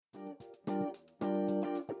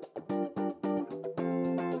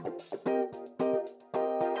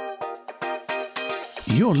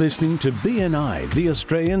You're listening to BNI, the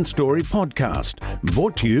Australian Story Podcast,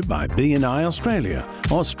 brought to you by BNI Australia,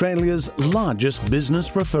 Australia's largest business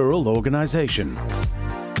referral organisation.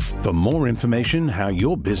 For more information how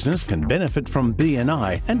your business can benefit from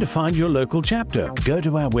BNI and to find your local chapter, go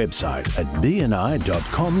to our website at bni.com.au.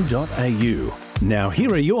 Now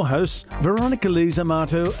here are your hosts, Veronica Lees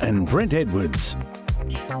Amato and Brent Edwards.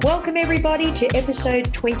 Welcome everybody to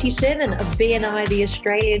episode 27 of BNI, the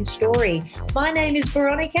Australian Story. My name is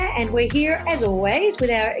Veronica and we're here as always with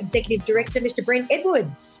our Executive Director, Mr. Brent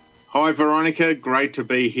Edwards. Hi Veronica, great to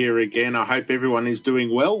be here again. I hope everyone is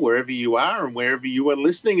doing well wherever you are and wherever you are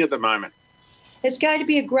listening at the moment. It's going to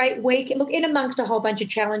be a great week. Look, in amongst a whole bunch of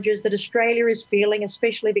challenges that Australia is feeling,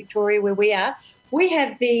 especially Victoria where we are, we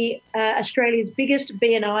have the Australia's biggest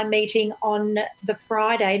BNI meeting on the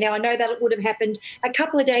Friday. Now, I know that would have happened a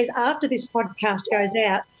couple of days after this podcast goes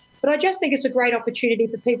out, but I just think it's a great opportunity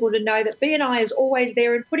for people to know that BNI is always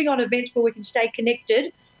there and putting on events where we can stay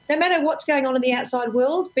connected. No matter what's going on in the outside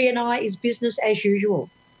world, BNI is business as usual.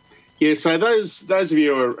 Yeah, so those of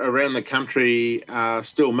you who are around the country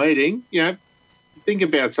still meeting, think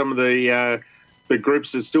about some of the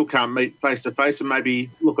groups that still can't meet face-to-face and maybe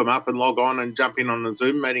look them up and log on and jump in on a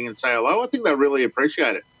Zoom meeting and say hello. I think they'll really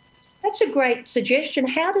appreciate it. That's a great suggestion.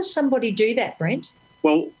 How does somebody do that, Brent?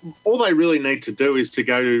 Well, all they really need to do is to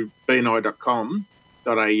go to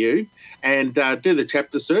bni.com.au and do the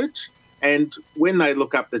chapter search. And when they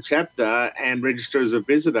look up the chapter and register as a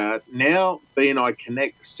visitor, now BNI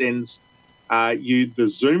Connect sends you the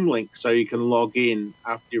Zoom link so you can log in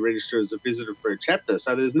after you register as a visitor for a chapter.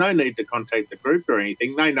 So there's no need to contact the group or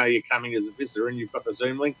anything. They know you're coming as a visitor and you've got the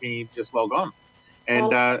Zoom link and you just log on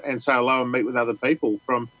and say hello and meet with other people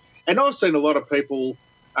from. And I've seen a lot of people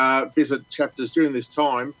visit chapters during this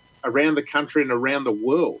time around the country and around the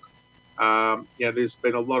world. There's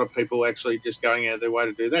been a lot of people actually just going out of their way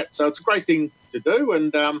to do that. So it's a great thing to do.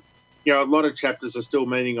 And, a lot of chapters are still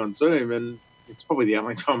meeting on Zoom, and it's probably the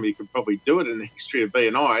only time you could probably do it in the history of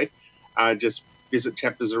BNI, just visit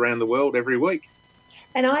chapters around the world every week.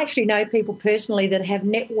 And I actually know people personally that have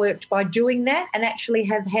networked by doing that and actually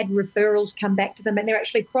have had referrals come back to them, and they're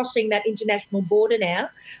actually crossing that international border now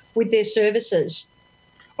with their services.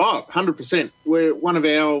 Oh, 100%. We're one of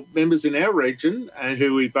our members in our region,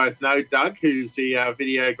 who we both know, Doug, who's the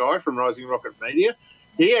video guy from Rising Rocket Media.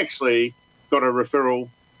 He actually got a referral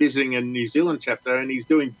visiting a New Zealand chapter, and he's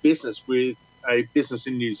doing business with a business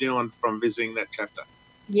in New Zealand from visiting that chapter.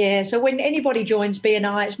 Yeah, so when anybody joins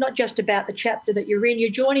BNI, it's not just about the chapter that you're in.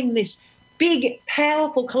 You're joining this big,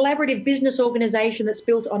 powerful, collaborative business organisation that's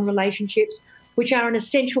built on relationships, which are an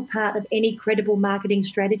essential part of any credible marketing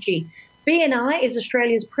strategy. BNI is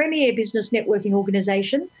Australia's premier business networking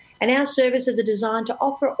organisation, and our services are designed to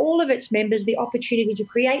offer all of its members the opportunity to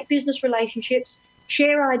create business relationships,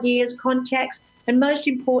 share ideas, contacts, and most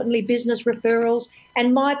importantly, business referrals.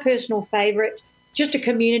 And my personal favourite, just a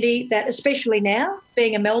community that, especially now,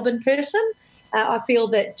 being a Melbourne person, I feel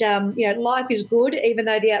that, life is good, even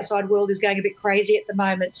though the outside world is going a bit crazy at the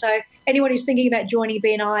moment. So anyone who's thinking about joining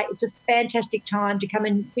BNI, it's a fantastic time to come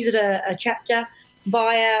and visit a chapter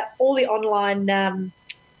via all the online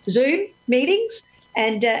Zoom meetings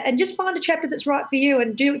and just find a chapter that's right for you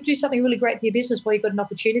and do something really great for your business while you've got an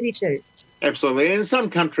opportunity to. Absolutely. And in some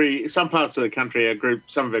parts of the country,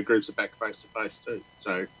 some of our groups are back face-to-face too.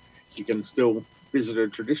 So you can still visit a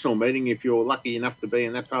traditional meeting if you're lucky enough to be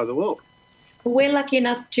in that part of the world. We're lucky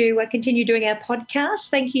enough to continue doing our podcast.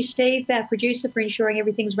 Thank you, Steve, our producer, for ensuring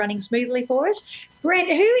everything's running smoothly for us.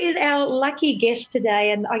 Brent, who is our lucky guest today?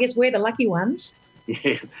 And I guess we're the lucky ones.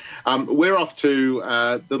 Yeah. We're off to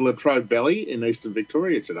the Latrobe Valley in eastern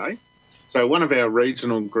Victoria today. So one of our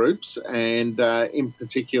regional groups, and in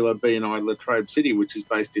particular BNI Latrobe City, which is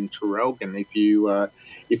based in Traralgon,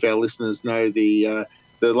 if our listeners know the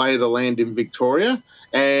lay of the land in Victoria.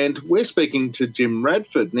 And we're speaking to Jim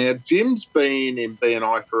Radford. Now, Jim's been in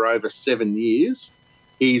BNI for over 7 years.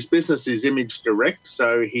 His business is Image Direct,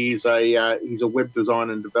 so he's a web design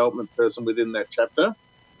and development person within that chapter,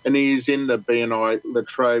 and he's in the BNI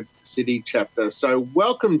Latrobe City chapter. So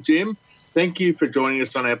welcome, Jim. Thank you for joining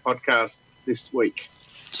us on our podcast this week.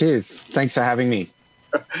 Cheers. Thanks for having me.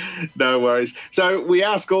 No worries. So we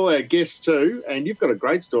ask all our guests too, and you've got a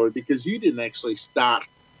great story because you didn't actually start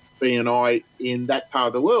BNI in that part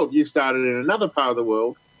of the world. You started in another part of the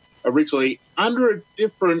world, originally under a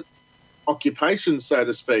different occupation, so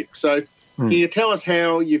to speak. So can you tell us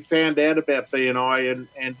how you found out about BNI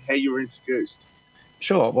and how you were introduced?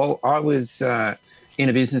 Sure. Well, I was in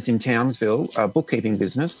a business in Townsville, a bookkeeping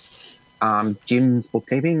business, Jim's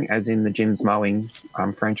Bookkeeping, as in the Jim's Mowing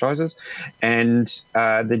franchises, and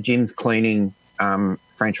the Jim's Cleaning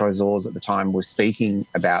franchisors at the time were speaking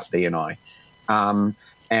about BNI.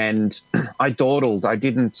 And I dawdled. I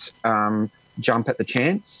didn't jump at the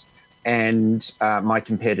chance, and my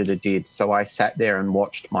competitor did. So I sat there and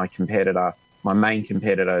watched my main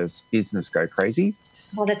competitor's business go crazy.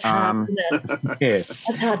 Oh, that's hard, isn't it? Yes.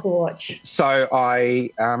 That's hard to watch. So I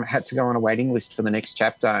had to go on a waiting list for the next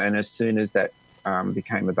chapter, and as soon as that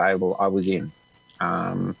became available, I was in.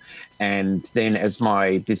 And then as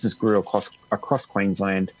my business grew across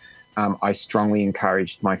Queensland, I strongly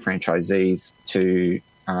encouraged my franchisees to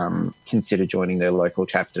consider joining their local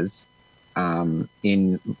chapters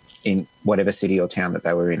in whatever city or town that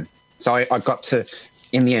they were in. So I got to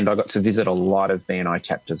visit a lot of BNI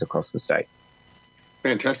chapters across the state.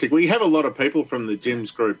 Fantastic. We have a lot of people from the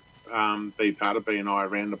gyms group be part of BNI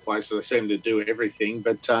around the place. So they seem to do everything,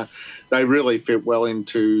 but they really fit well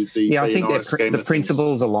into the BNI I think scheme the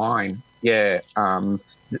principles align. Yeah,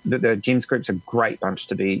 the gyms group's a great bunch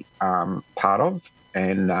to be part of,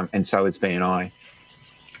 and so is BNI.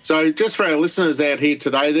 So just for our listeners out here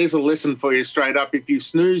today, there's a lesson for you straight up. If you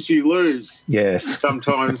snooze, you lose. Yes.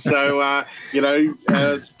 Sometimes. So,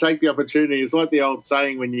 take the opportunity. It's like the old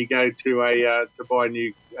saying when you go to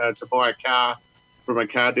buy a car from a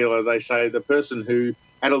car dealer, they say the person who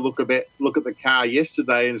had a look at the car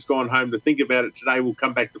yesterday and has gone home to think about it today will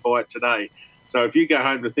come back to buy it today. So if you go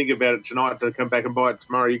home to think about it tonight to come back and buy it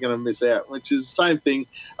tomorrow, you're going to miss out, which is the same thing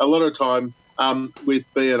a lot of time with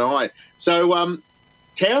BNI. So,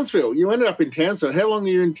 Townsville, you ended up in Townsville. How long were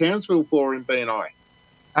you in Townsville for in BNI?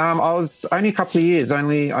 I was only a couple of years, I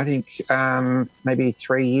think maybe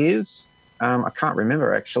 3 years. I can't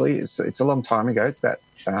remember, actually. It's a long time ago. It's about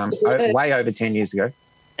way over 10 years ago.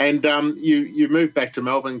 And you moved back to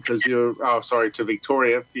Melbourne to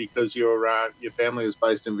Victoria, because your family was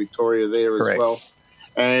based in Victoria there. Correct. As well.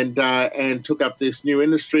 And took up this new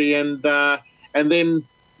industry, and then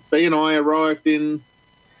BNI arrived in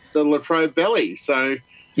the Latrobe Valley. So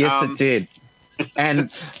yes, it did.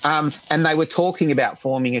 And they were talking about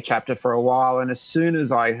forming a chapter for a while. And as soon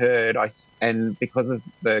as I heard, and because of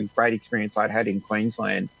the great experience I'd had in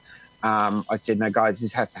Queensland, I said, "No, guys,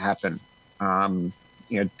 this has to happen. Don't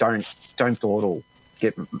dawdle.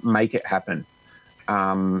 Make it happen."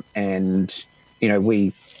 We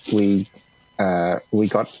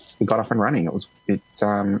got up and running.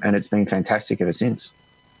 And it's been fantastic ever since.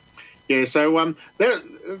 Yeah, so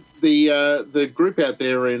the group out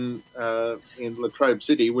there in Latrobe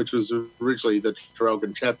City, which was originally the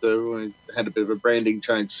Traralgon chapter, we had a bit of a branding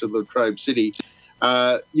change to Latrobe City.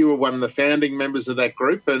 You were one of the founding members of that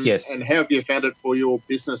group, and yes. And how have you found it for your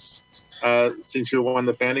business since you were one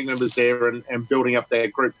of the founding members there and building up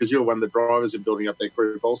that group? Because you were one of the drivers in building up that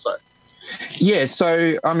group also. Yeah,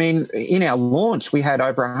 so, I mean, in our launch, we had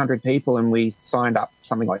over 100 people, and we signed up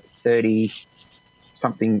something like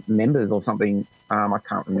 30-something members or something. I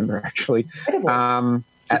can't remember, actually.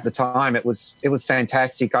 At the time, it was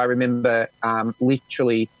fantastic. I remember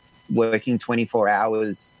literally working 24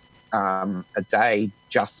 hours a day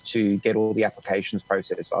just to get all the applications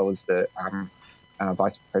processed. I was the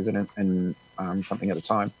vice president and something at the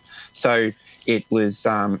time. So it was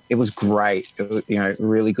great.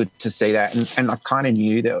 Really good to see that, and I kind of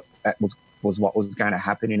knew that was what was going to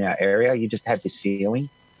happen in our area. You just had this feeling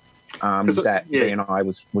that BNI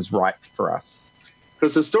was right for us.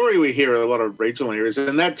 Because the story we hear in a lot of regional areas,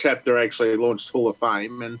 and that chapter actually launched Hall of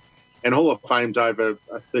Fame, and Hall of Fame's over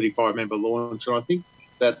a 35-member launch, and I think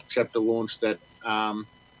that chapter launched at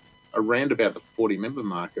around about the 40-member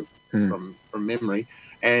mark from memory.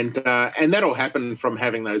 And that'll happen from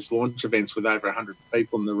having those launch events with over 100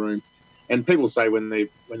 people in the room. And people say when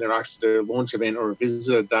they're asked to do a launch event or a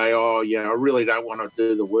visitor day, I really don't want to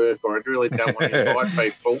do the work, or I really don't want to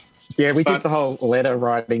invite people. Yeah, we did the whole letter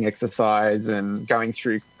writing exercise and going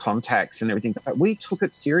through contacts and everything. But we took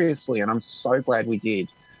it seriously, and I'm so glad we did,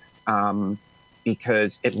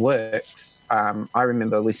 because it works. I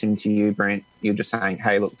remember listening to you, Brent. You're just saying,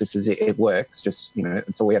 "Hey, look, this is it. It works. Just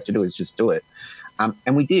it's all we have to do is just do it."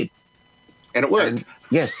 And we did. And it worked.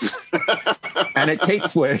 Yes. And it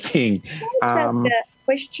keeps working.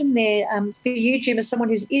 Question there for you, Jim, as someone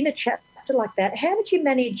who's in a chapter like that, how did you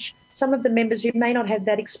manage some of the members who may not have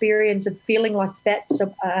that experience of feeling like that's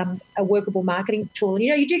a workable marketing tool?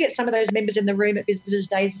 You do get some of those members in the room at visitors'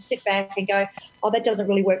 days to sit back and go, "Oh, that doesn't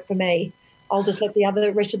really work for me. I'll just let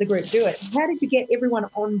the rest of the group do it." How did you get everyone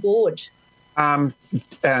on board?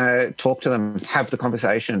 Talk to them, have the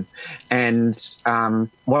conversation. And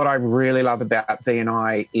what I really love about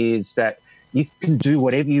BNI is that you can do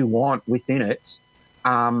whatever you want within it,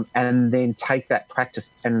 and then take that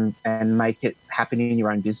practice and make it happen in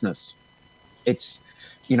your own business. It's,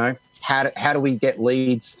 how do we get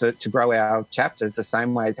leads to grow our chapters the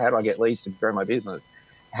same way as how do I get leads to grow my business?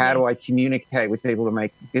 How do I communicate with people to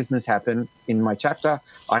make business happen in my chapter?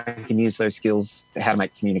 I can use those skills to how to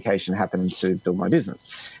make communication happen to build my business.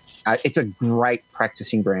 It's a great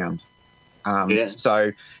practicing ground.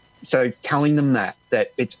 So telling them that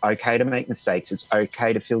it's okay to make mistakes, it's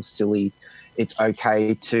okay to feel silly, it's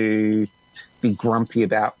okay to be grumpy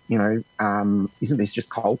about, isn't this just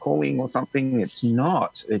cold calling or something? It's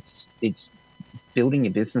not. It's building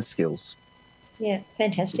your business skills. Yeah,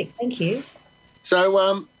 fantastic. Thank you.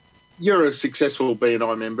 So you're a successful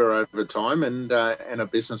BNI member over time and a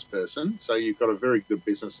business person. So you've got a very good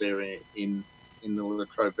business there in the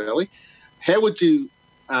Latrobe Valley. How would you?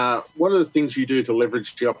 What are the things you do to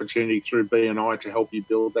leverage the opportunity through BNI to help you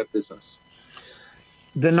build that business?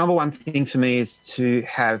 The number one thing for me is to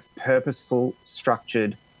have purposeful,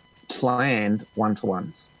 structured, planned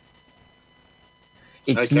one-to-ones.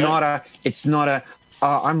 It's not a.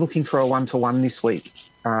 I'm looking for a one-to-one this week.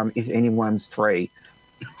 If anyone's free.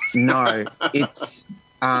 No, it's,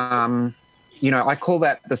 I call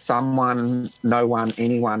that the someone, no one,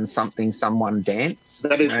 anyone, something, someone dance.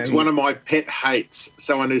 That is one of my pet hates,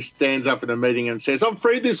 someone who stands up in a meeting and says, I'm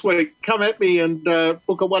free this week, come at me and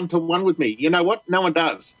book a one-to-one with me. You know what? No one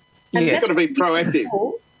does. You've got to be proactive.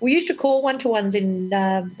 We used to call one-to-ones in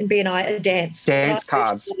BNI a dance. Dance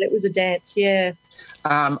cards. It was a dance, yeah.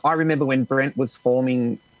 I remember when Brent was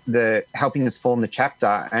helping us form the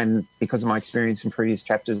chapter, and because of my experience in previous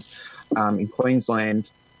chapters in Queensland,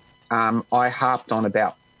 I harped on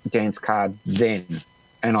about dance cards then,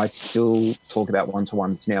 and I still talk about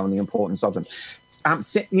one-to-ones now and the importance of them.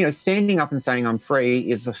 Standing up and saying I'm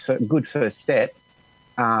free is a good first step.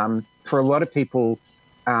 For a lot of people,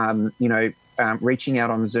 reaching out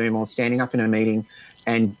on Zoom or standing up in a meeting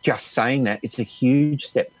and just saying that, it's a huge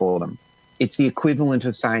step for them. It's the equivalent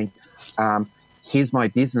of saying, here's my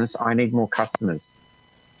business, I need more customers.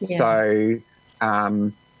 Yeah. So,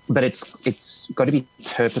 but it's got to be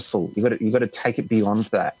purposeful. You've got to take it beyond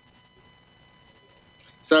that.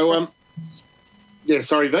 So,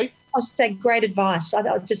 sorry, V? I was saying great advice.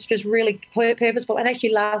 I just really purposeful. And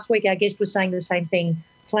actually last week our guest was saying the same thing.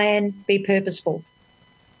 Plan, be purposeful.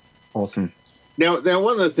 Awesome. Now,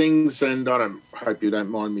 one of the things, and I hope you don't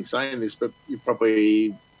mind me saying this, but you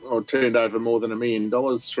probably turned over more than $1 million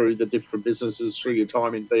through the different businesses through your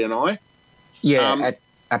time in BNI. Yeah,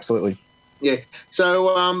 absolutely. Yeah.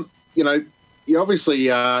 So, you obviously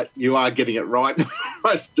you are getting it right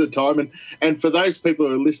most of the time. And for those people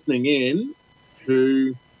who are listening in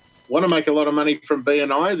who want to make a lot of money from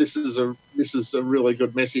BNI, this is a really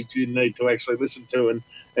good message you need to actually listen to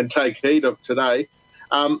and take heed of today.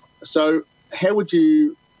 So how would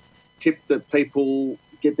you tip that people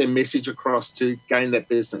get their message across to gain that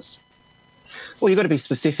business? Well, you've got to be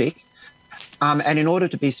specific. And in order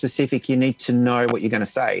to be specific, you need to know what you're going to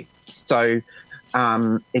say. So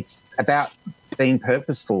it's about being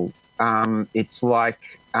purposeful. It's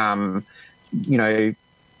like, you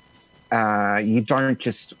don't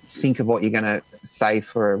just think of what you're going to say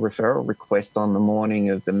for a referral request on the morning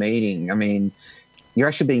of the meeting. I mean, you're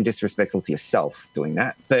actually being disrespectful to yourself doing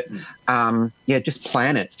that. But, just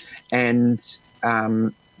plan it and,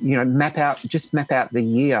 map out the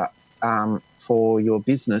year for your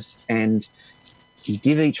business and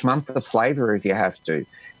give each month a flavour if you have to,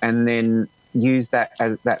 and then use that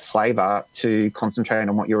as that flavour to concentrate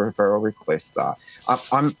on what your referral requests are.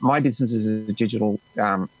 My business is a digital,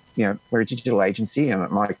 we're a digital agency, and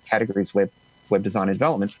my category is web design and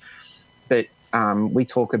development. But we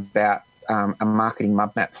talk about a marketing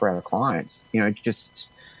mud map for our clients. Just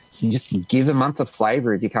give a month of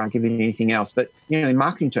flavour if you can't give it anything else. But in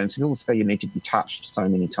marketing terms, people say you need to be touched so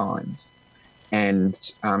many times. And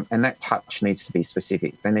that touch needs to be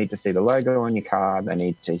specific. They need to see the logo on your card. They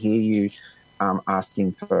need to hear you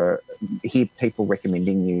hear people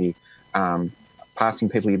recommending you, passing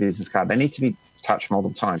people your business card. They need to be touched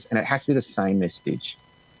multiple times, and it has to be the same message.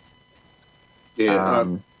 Yeah,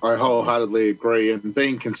 I wholeheartedly agree. And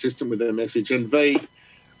being consistent with their message. And V,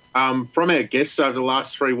 from our guests over the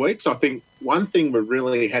last 3 weeks, I think one thing we've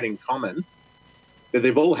really had in common that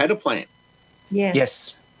they've all had a plan. Yeah.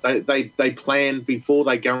 Yes. They plan before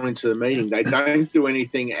they go into the meeting. They don't do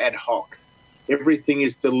anything ad hoc. Everything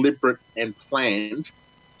is deliberate and planned,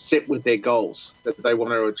 set with their goals that they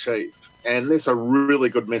want to achieve. And that's a really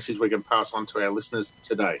good message we can pass on to our listeners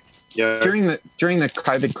today. During the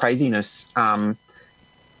COVID craziness,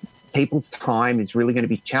 people's time is really going to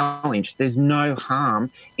be challenged. There's no harm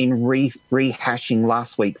in rehashing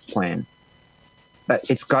last week's plan, but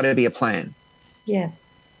it's got to be a plan. Yeah.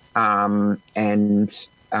 And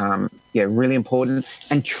really important.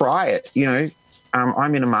 And try it.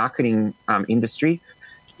 I'm in a marketing industry.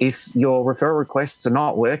 If your referral requests are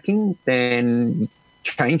not working, then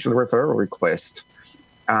change the referral request.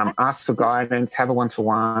 Ask for guidance, have a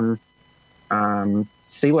one-to-one,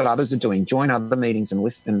 see what others are doing, join other meetings and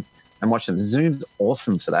listen and watch them. Zoom's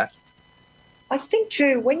awesome for that. I think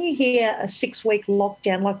too, when you hear a 6-week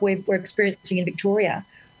lockdown like we're experiencing in Victoria,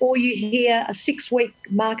 or you hear a 6-week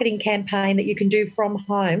marketing campaign that you can do from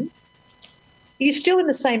home, you're still in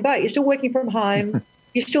the same boat. You're still working from home.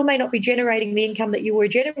 You still may not be generating the income that you were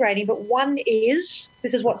generating, but one is,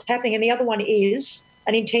 this is what's happening, and the other one is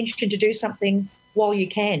an intention to do something while you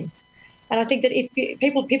can. And I think that if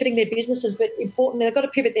people pivoting their businesses, but importantly, they've got to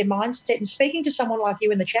pivot their mindset. And speaking to someone like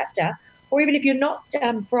you in the chapter, or even if you're not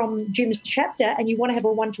from Jim's chapter and you want to have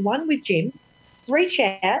a one-to-one with Jim, reach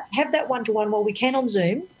out, have that one-to-one while we can on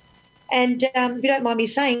Zoom. And if you don't mind me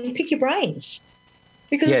saying, pick your brains.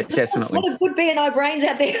 Because definitely. A lot of good BNI brains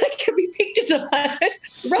out there that can be picked at the moment.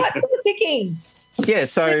 Right for the picking. Yeah,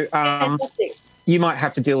 so you might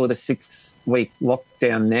have to deal with a 6-week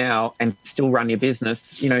lockdown now and still run your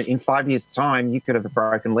business. In 5 years' time, you could have a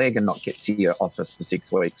broken leg and not get to your office for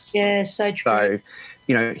 6 weeks. Yeah, so true.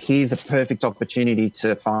 So, here's a perfect opportunity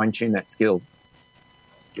to fine-tune that skill.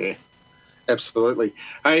 Yeah. Absolutely.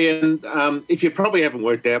 Hey, and if you probably haven't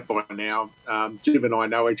worked out by now, Jim and I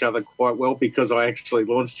know each other quite well because I actually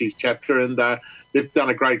launched his chapter, and they've done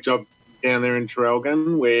a great job down there in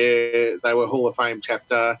Traralgon, where they were Hall of Fame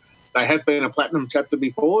chapter. They have been a platinum chapter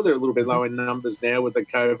before. They're a little bit low in numbers now with the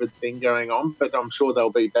COVID thing going on, but I'm sure they'll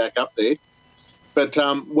be back up there. But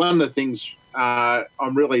one of the things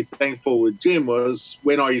I'm really thankful with Jim was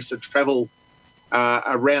when I used to travel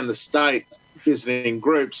around the state visiting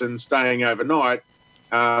groups and staying overnight.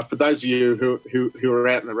 For those of you who are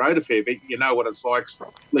out in the road a fair bit, you know what it's like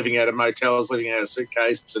living out of motels, living out of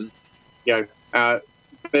suitcases, and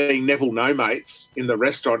being Neville No Mates in the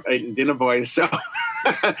restaurant eating dinner by yourself.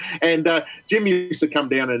 And Jim used to come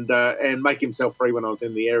down and make himself free when I was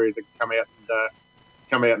in the area to come out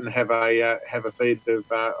and have a feed of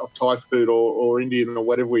Thai food or Indian or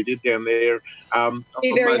whatever we did down there.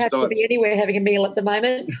 You're very happy to be anywhere having a meal at the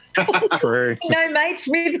moment. True. No mates,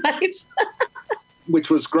 with mates. Which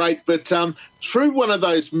was great. But through one of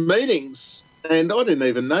those meetings, and I didn't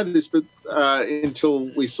even know this, but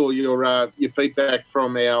until we saw your feedback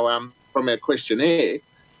from our questionnaire,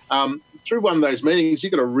 through one of those meetings, you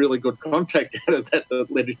got a really good contact out of that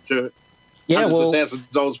led into hundreds of thousands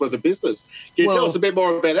of dollars worth of business. Can you tell us a bit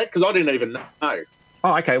more about that? Because I didn't even know.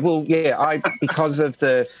 Oh, okay. Well, yeah, because of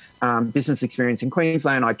the business experience in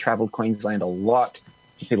Queensland, I travelled Queensland a lot.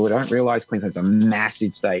 People who don't realise Queensland's a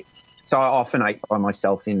massive state. So I often ate by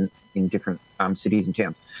myself in different cities and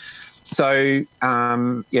towns. So, it's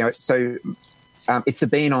the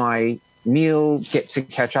BNI meal, get to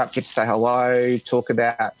catch up, get to say hello, talk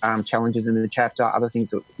about challenges in the chapter, other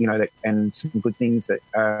things that, and some good things that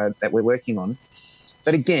we're working on.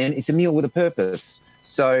 But again, it's a meal with a purpose.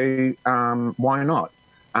 So why not?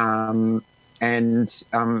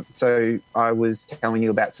 So I was telling you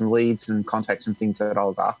about some leads and contacts and things that I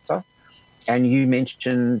was after. And you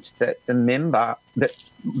mentioned that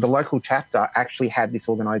the local chapter actually had this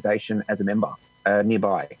organisation as a member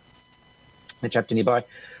nearby, the chapter nearby.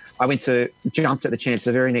 I jumped at the chance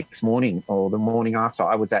the very next morning or the morning after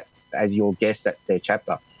I was as your guest at their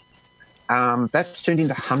chapter. That's turned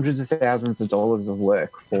into hundreds of thousands of dollars of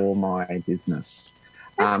work for my business.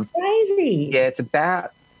 That's crazy. Yeah, it's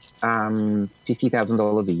about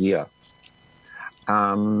 $50,000 a year.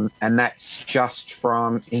 And that's just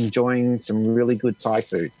from enjoying some really good Thai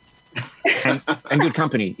food and good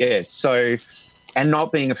company. Yeah. So, and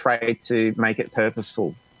not being afraid to make it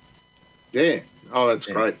purposeful. Yeah. Oh, that's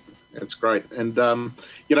great. That's great. And,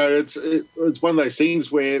 it's one of those things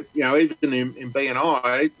where, even in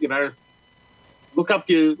BNI, look up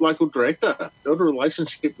your local director, build a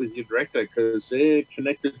relationship with your director because they're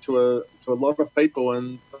connected to a lot of people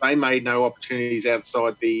and they may know opportunities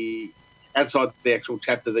outside the actual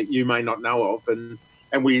chapter that you may not know of, and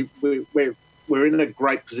we're in a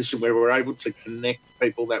great position where we're able to connect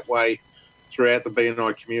people that way throughout the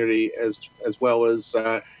BNI community as well as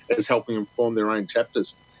helping them form their own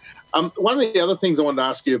chapters. One of the other things I wanted to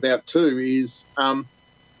ask you about too is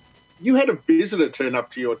you had a visitor turn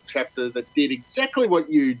up to your chapter that did exactly what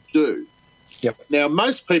you do. Yep. Now,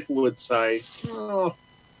 most people would say, I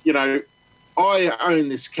own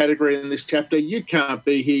this category in this chapter. You can't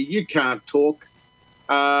be here. You can't talk.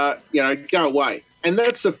 Go away. And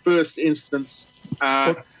that's the first instance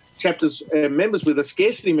chapters members with a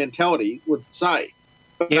scarcity mentality would say.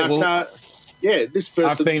 But this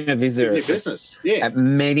person. I've been a visitor in your business. Yeah. At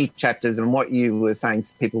many chapters, and what you were saying,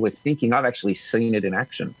 people were thinking, I've actually seen it in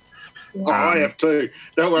action. I have too.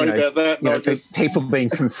 Don't worry about that. People being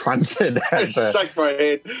confronted shake my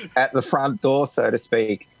head at the front door, so to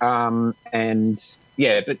speak. But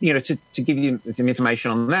to give you some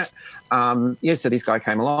information on that, so this guy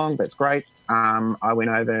came along. That's great. I went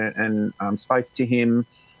over and spoke to him,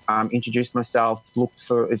 introduced myself, looked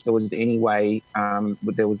for if there was any way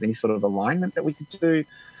there was any sort of alignment that we could do,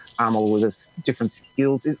 or with different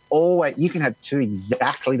skills. Is always you can have two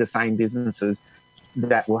exactly the same businesses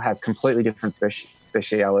that will have completely different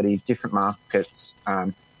specialities, different markets,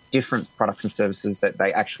 different products and services that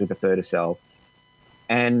they actually prefer to sell.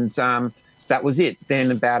 And that was it. Then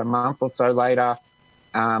about a month or so later,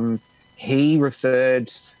 he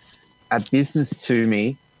referred a business to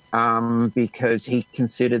me because he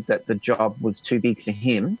considered that the job was too big for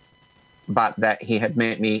him, but that he had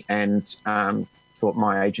met me and thought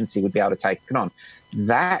my agency would be able to take it on.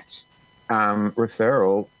 That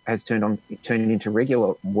referral has turned into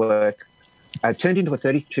regular work, turned into a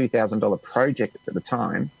 $32,000 project at the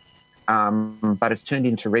time, but it's turned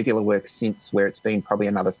into regular work since, where it's been probably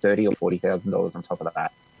another $30,000 or $40,000 on top of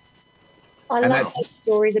that. I love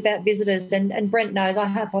stories about visitors, and Brent knows I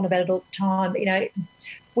harp on about it all the time.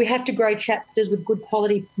 We have to grow chapters with good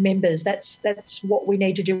quality members. That's what we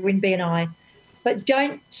need to do in BNI. But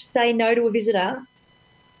don't say no to a visitor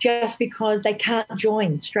just because they can't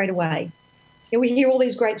join straight away. We hear all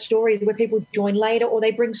these great stories where people join later, or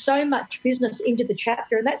they bring so much business into the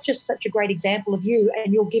chapter, and that's just such a great example of you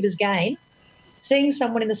and your giver's gain, seeing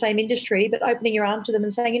someone in the same industry but opening your arm to them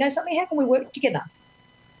and saying, something, how can we work together?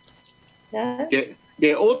 No?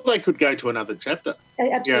 Yeah, or they could go to another chapter.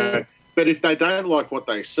 Absolutely. But if they don't like what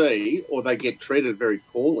they see, or they get treated very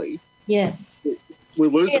poorly, we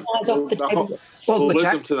lose them. We'll lose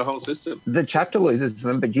them to the whole system. The chapter loses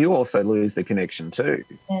them, but you also lose the connection too.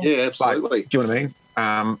 Yeah, absolutely. Do you know what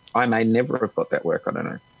I mean? I may never have got that work. I don't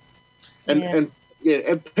know.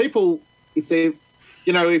 And people, if they're,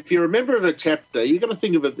 if you're a member of a chapter, you've got to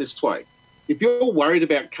think of it this way. If you're worried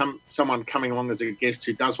about someone coming along as a guest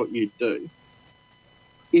who does what you do,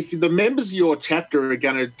 if the members of your chapter are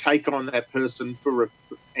going to take on that person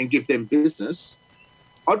and give them business,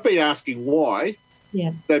 I'd be asking why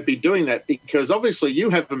they'd be doing that, because obviously you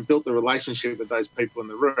haven't built the relationship with those people in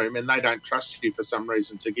the room and they don't trust you for some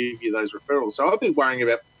reason to give you those referrals. So I'd be worrying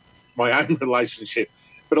about my own relationship.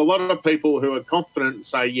 But a lot of people who are confident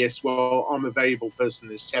say, yes, well, I'm a valuable person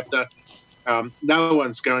in this chapter. No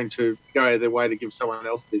one's going to go out of their way to give someone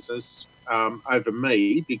else business over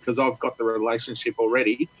me because I've got the relationship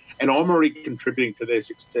already and I'm already contributing to their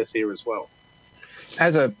success here as well.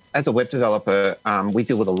 As a web developer, we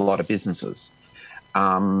deal with a lot of businesses.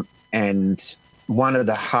 And one of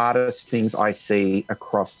the hardest things I see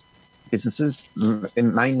across businesses,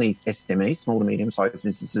 mainly SMEs, small to medium-sized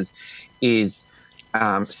businesses, is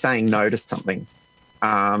saying no to something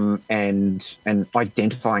and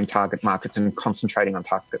identifying target markets and concentrating on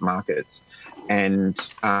target markets. And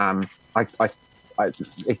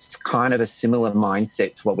it's kind of a similar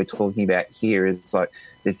mindset to what we're talking about here. Is like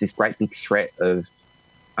there's this great big threat of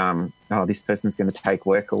this person's going to take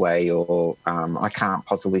work away, or I can't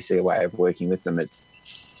possibly see a way of working with them.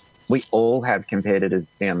 We all have competitors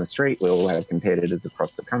down the street. We all have competitors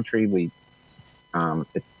across the country.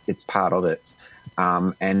 It's part of it,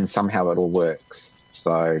 and somehow it all works.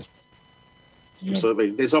 So,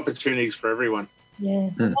 absolutely, there's opportunities for everyone. Yeah.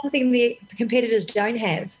 One thing the competitors don't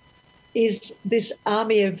have is this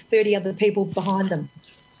army of 30 other people behind them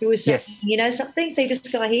who are saying, something, see this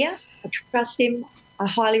guy here, I trust him, I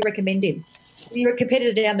highly recommend him. Your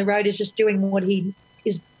competitor down the road is just doing what he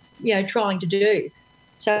is, trying to do.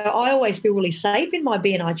 So I always feel really safe in my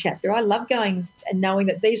BNI chapter. I love going and knowing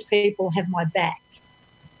that these people have my back.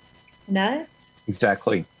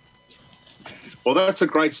 Exactly. Well, that's a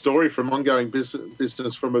great story from ongoing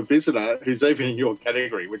business from a visitor who's even in your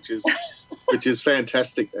category, which is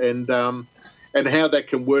fantastic, and how that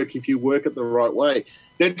can work if you work it the right way.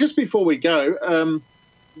 Now, just before we go,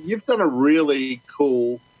 you've done a really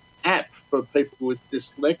cool app for people with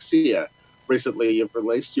dyslexia. Recently, you've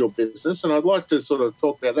released your business, and I'd like to sort of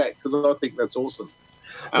talk about that because I think that's awesome.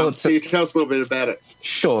 Can you tell us a little bit about it?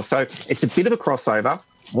 Sure. So it's a bit of a crossover.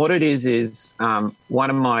 What it is one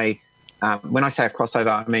of my when I say a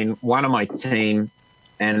crossover, I mean one of my team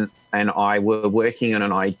and I were working on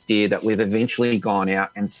an idea that we've eventually gone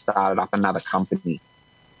out and started up another company.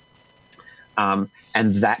 And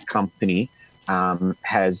that company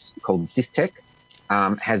has called Dystech,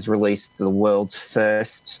 has released the world's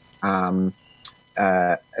first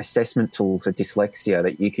assessment tool for dyslexia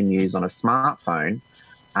that you can use on a smartphone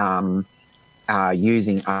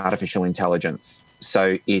using artificial intelligence.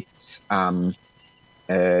 So it's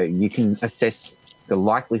you can assess the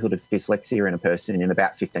likelihood of dyslexia in a person in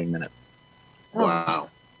about 15 minutes. Wow.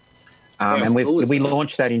 And we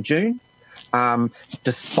launched that in June.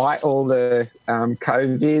 Despite all the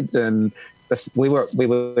COVID and we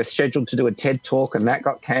were scheduled to do a TED talk and that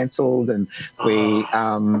got cancelled, and we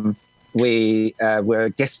were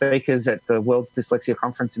guest speakers at the World Dyslexia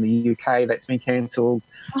Conference in the UK. That's been cancelled.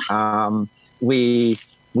 We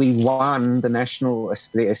won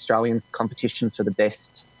the Australian competition for the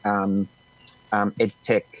best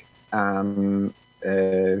EdTech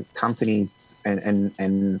companies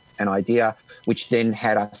and idea, which then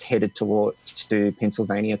had us headed to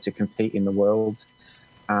Pennsylvania to compete in the world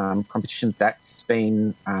competition. That's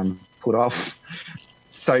been put off.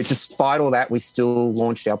 So despite all that, we still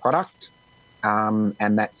launched our product,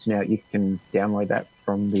 and that's now, you can download that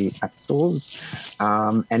from the app stores.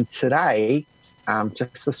 And today,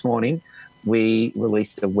 just this morning, we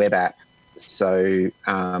released a web app. So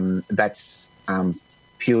that's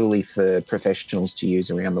purely for professionals to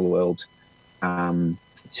use around the world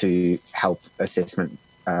to help assessment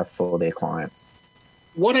for their clients.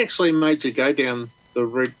 What actually made you go down the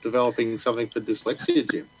route developing something for dyslexia,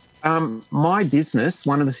 Jim? My business,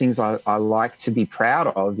 one of the things I like to be proud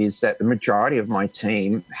of is that the majority of my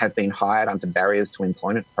team have been hired under barriers to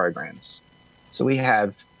employment programs. So we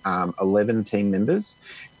have 11 team members,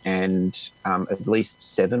 and at least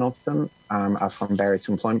 7 of them are from barriers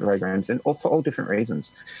to employment programs, and for all different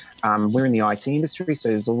reasons. We're in the IT industry, so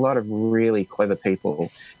there's a lot of really clever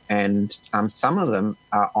people, and some of them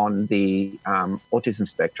are on the autism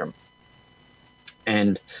spectrum.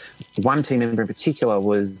 And one team member in particular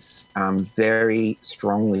was very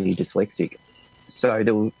strongly dyslexic. So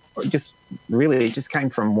there were it just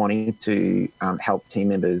came from wanting to help team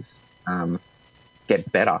members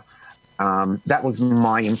get better. That was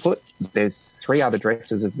my input. There's 3 other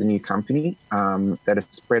directors of the new company that are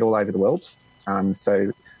spread all over the world.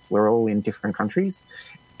 So we're all in different countries.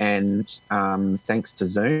 And thanks to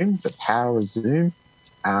Zoom, the power of Zoom,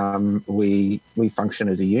 we function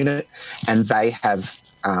as a unit, and they have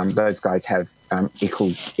those guys have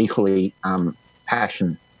equally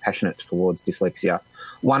passionate towards dyslexia.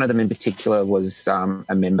 One of them in particular was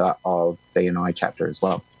a member of BNI chapter as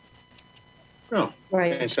well. Oh,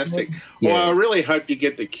 right. Fantastic. Yeah. Well, I really hope you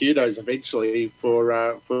get the kudos eventually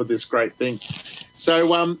for this great thing. So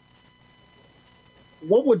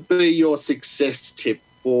what would be your success tip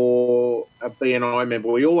for a BNI member?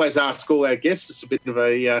 We always ask all our guests. It's a bit of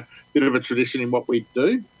a tradition in what we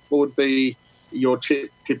do. What would be your tip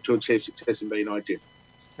to achieve success in BNI, Jim?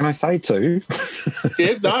 Can I say 2?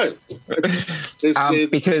 Yeah, no.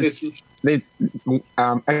 Because there's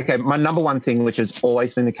okay. My number one thing, which has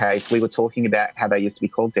always been the case, we were talking about how they used to be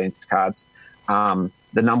called dance cards. The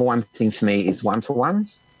number one thing for me is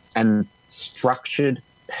one-to-ones and structured,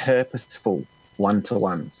 purposeful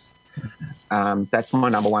one-to-ones. That's my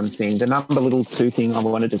number one thing. The number little 2 thing I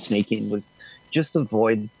wanted to sneak in was just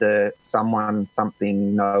avoid the someone,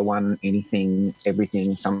 something, no one, anything,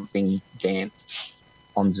 everything, something dance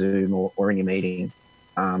on Zoom or in your meeting.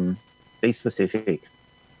 Be specific.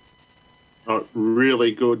 Oh,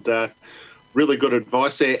 really good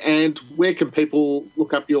advice there. And where can people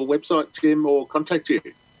look up your website, Jim, or contact you?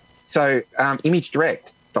 So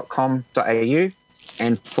imagedirect.com.au,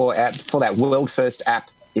 and for that world first app,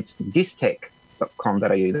 it's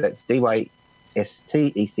dystech.com.au. That's dystech.com.au.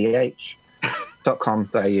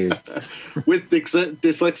 With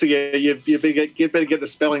dyslexia, you better get the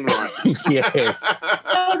spelling right. Yes.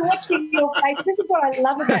 I was watching your face. This is what I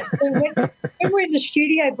love about it. When we're in the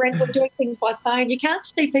studio, Brent, we're doing things by phone. You can't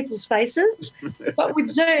see people's faces, but with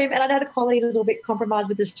Zoom, and I know the quality is a little bit compromised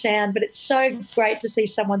with the sound, but it's so great to see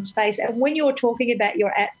someone's face. And when you're talking about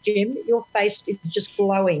your app, Jim, your face is just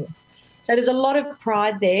glowing. So there's a lot of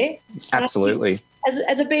pride there. Absolutely.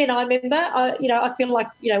 As a BNI member, I feel like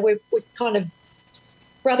we're kind of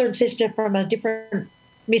brother and sister from a different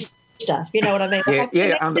mister. You know what I mean?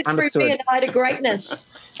 Understood. Through BNI to greatness,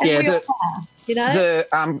 and we all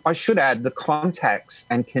are. I should add the contacts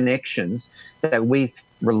and connections that we've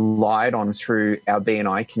relied on through our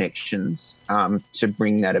BNI connections to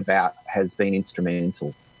bring that about has been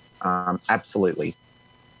instrumental. Absolutely.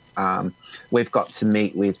 We've got to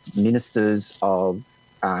meet with ministers of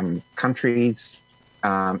countries,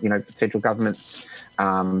 federal governments.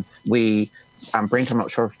 Brent, I'm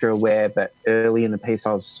not sure if you're aware, but early in the piece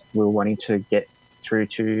we were wanting to get through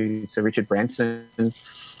to Sir Richard Branson,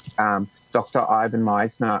 Dr. Ivan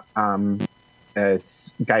Meisner,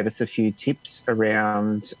 gave us a few tips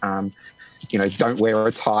around, don't wear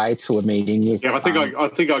a tie to a meeting. I think I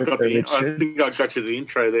got you the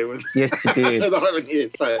intro there. Yes, you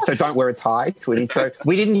did. So don't wear a tie to an intro.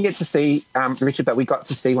 We didn't get to see Richard, but we got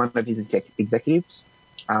to see one of his executives.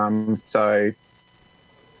 The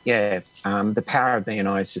power of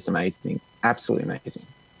BNI is just amazing, absolutely amazing.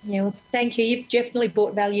 Yeah, well, thank you. You've definitely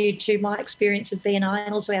brought value to my experience of BNI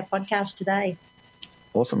and also our podcast today.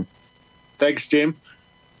 Awesome. Thanks, Jim.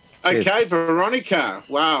 Cheers. Okay, Veronica.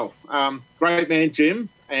 Wow. Great man, Jim.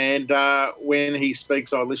 And when he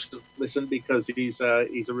speaks, I listen because he's a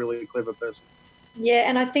really clever person. Yeah,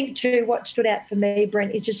 and I think too what stood out for me,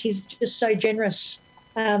 Brent, is just he's just so generous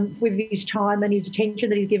with his time and his attention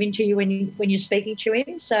that he's giving to you when you're speaking to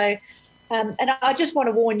him. So, and I just want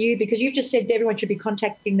to warn you, because you've just said everyone should be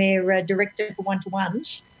contacting their director for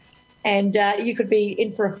one-to-ones. And you could be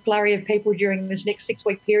in for a flurry of people during this next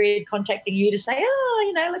 6-week period contacting you to say,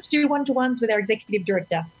 let's do one-to-ones with our executive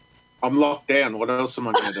director. I'm locked down. What else am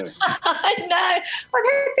I going to do? I know. I've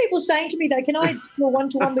heard people saying to me, though, can I do a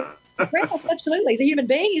one-to-one with Brent? Absolutely. He's a human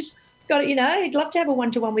being. He's got it, he'd love to have a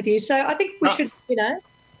one-to-one with you. So I think we should,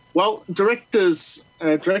 Well, directors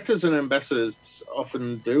and ambassadors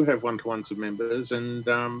often do have one-to-ones with members, and,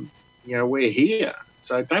 we're here.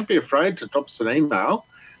 So don't be afraid to drop us an email.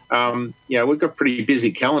 We've got pretty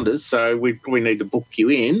busy calendars, so we probably need to book you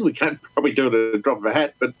in. We can't probably do it at a drop of a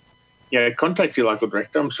hat, but, contact your local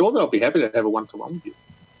director. I'm sure they'll be happy to have a one-to-one with you.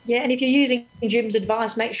 Yeah, and if you're using Jim's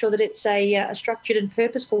advice, make sure that it's a structured and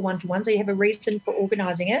purposeful one-to-one, so you have a reason for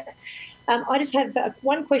organising it. I just have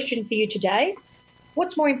one question for you today.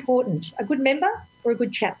 What's more important, a good member or a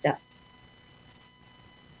good chapter?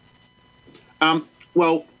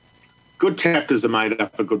 Good chapters are made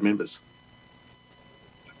up of good members.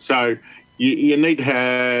 So you need to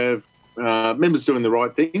have members doing the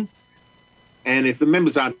right thing. And if the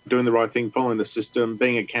members aren't doing the right thing, following the system,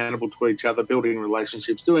 being accountable to each other, building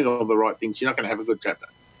relationships, doing all the right things, you're not going to have a good chapter.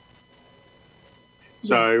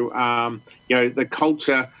 So, the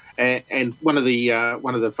culture, and one of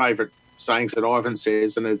the favourite sayings that Ivan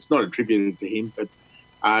says, and it's not attributed to him,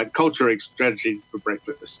 but culture eats strategy for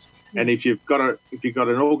breakfast. And if you've got an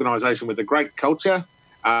organisation with a great culture,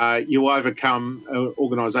 you overcome an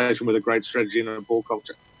organisation with a great strategy and a poor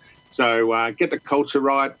culture. So get the culture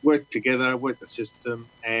right, work together, work the system,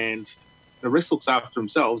 and the rest looks after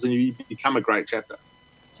themselves, and you become a great chapter.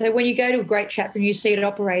 So when you go to a great chapter and you see it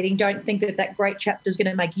operating, don't think that great chapter is going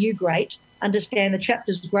to make you great. Understand the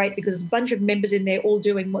chapter's great because there's a bunch of members in there all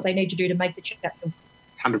doing what they need to do to make the chapter.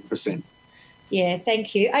 100%. Yeah,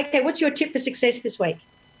 thank you. Okay, what's your tip for success this week?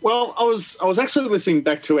 Well, I was actually listening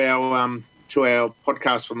back to our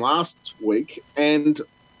podcast from last week, and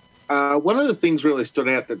one of the things really stood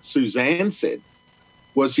out that Suzanne said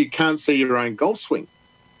was you can't see your own golf swing.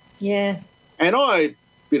 Yeah. And I'm a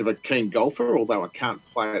bit of a keen golfer, although I can't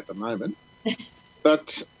play at the moment.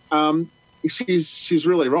 But she's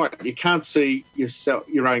really right. You can't see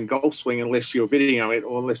your own golf swing unless you're videoing it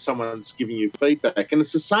or unless someone's giving you feedback. And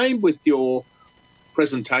it's the same with your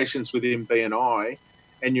presentations within BNI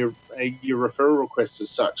and your referral requests as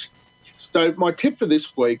such. So my tip for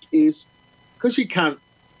this week is, because you can't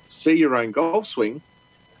see your own golf swing,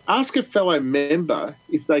 ask a fellow member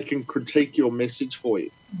if they can critique your message for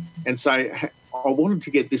you and say, I wanted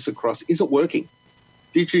to get this across. Is it working?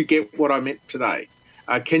 Did you get what I meant today?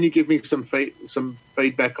 Can you give me some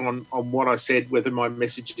feedback on what I said, whether my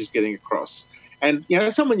message is getting across? And,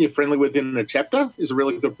 someone you're friendly with in a chapter is a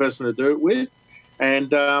really good person to do it with. And,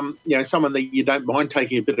 someone that you don't mind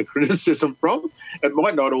taking a bit of criticism from. It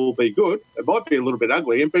might not all be good. It might be a little bit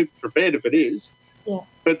ugly, and be prepared if it is. Yeah.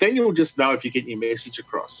 But then you'll just know if you're getting your message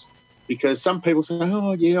across. Because some people say,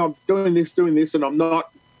 I'm doing this, and I'm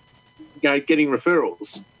not getting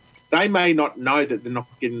referrals. They may not know that they're not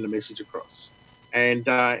getting the message across. And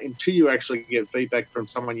until you actually get feedback from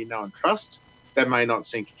someone you know and trust, that may not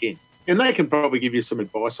sink in. And they can probably give you some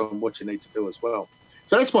advice on what you need to do as well.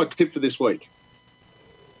 So that's my tip for this week.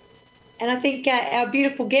 And I think our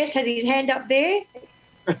beautiful guest has his hand up there.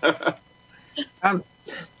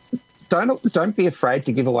 Don't be afraid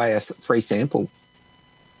to give away a free sample.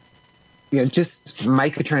 Just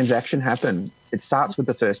make a transaction happen. It starts with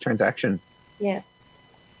the first transaction. Yeah.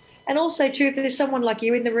 And also, too, if there's someone like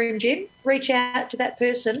you in the room, Jim, reach out to that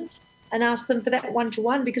person and ask them for that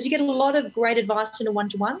one-to-one, because you get a lot of great advice in a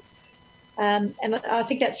one-to-one. And I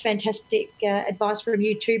think that's fantastic advice from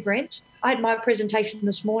you too, Brent. I had my presentation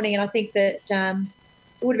this morning, and I think that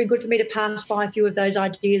it would have been good for me to pass by a few of those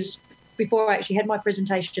ideas before I actually had my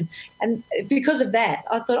presentation. And because of that,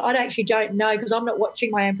 I thought I actually don't know, because I'm not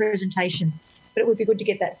watching my own presentation, but it would be good to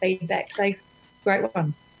get that feedback. So Great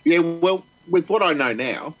one. Yeah, well, with what I know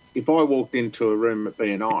now, if I walked into a room at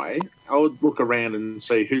BNI, I would look around and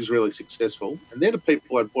see who's really successful, and they're the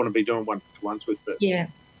people I'd want to be doing one-to-ones with first.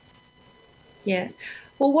 Yeah.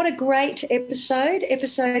 Well, what a great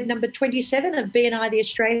episode number 27 of BNI The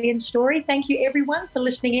Australian Story. Thank you, everyone, for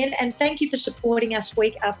listening in, and thank you for supporting us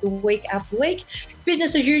week after week after week.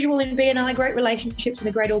 Business as usual in BNI, great relationships and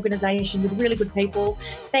a great organisation with really good people.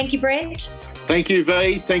 Thank you, Brent. Thank you,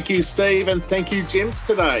 V. Thank you, Steve, and thank you, Jim,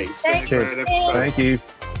 today. Thank you.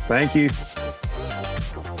 Thank you.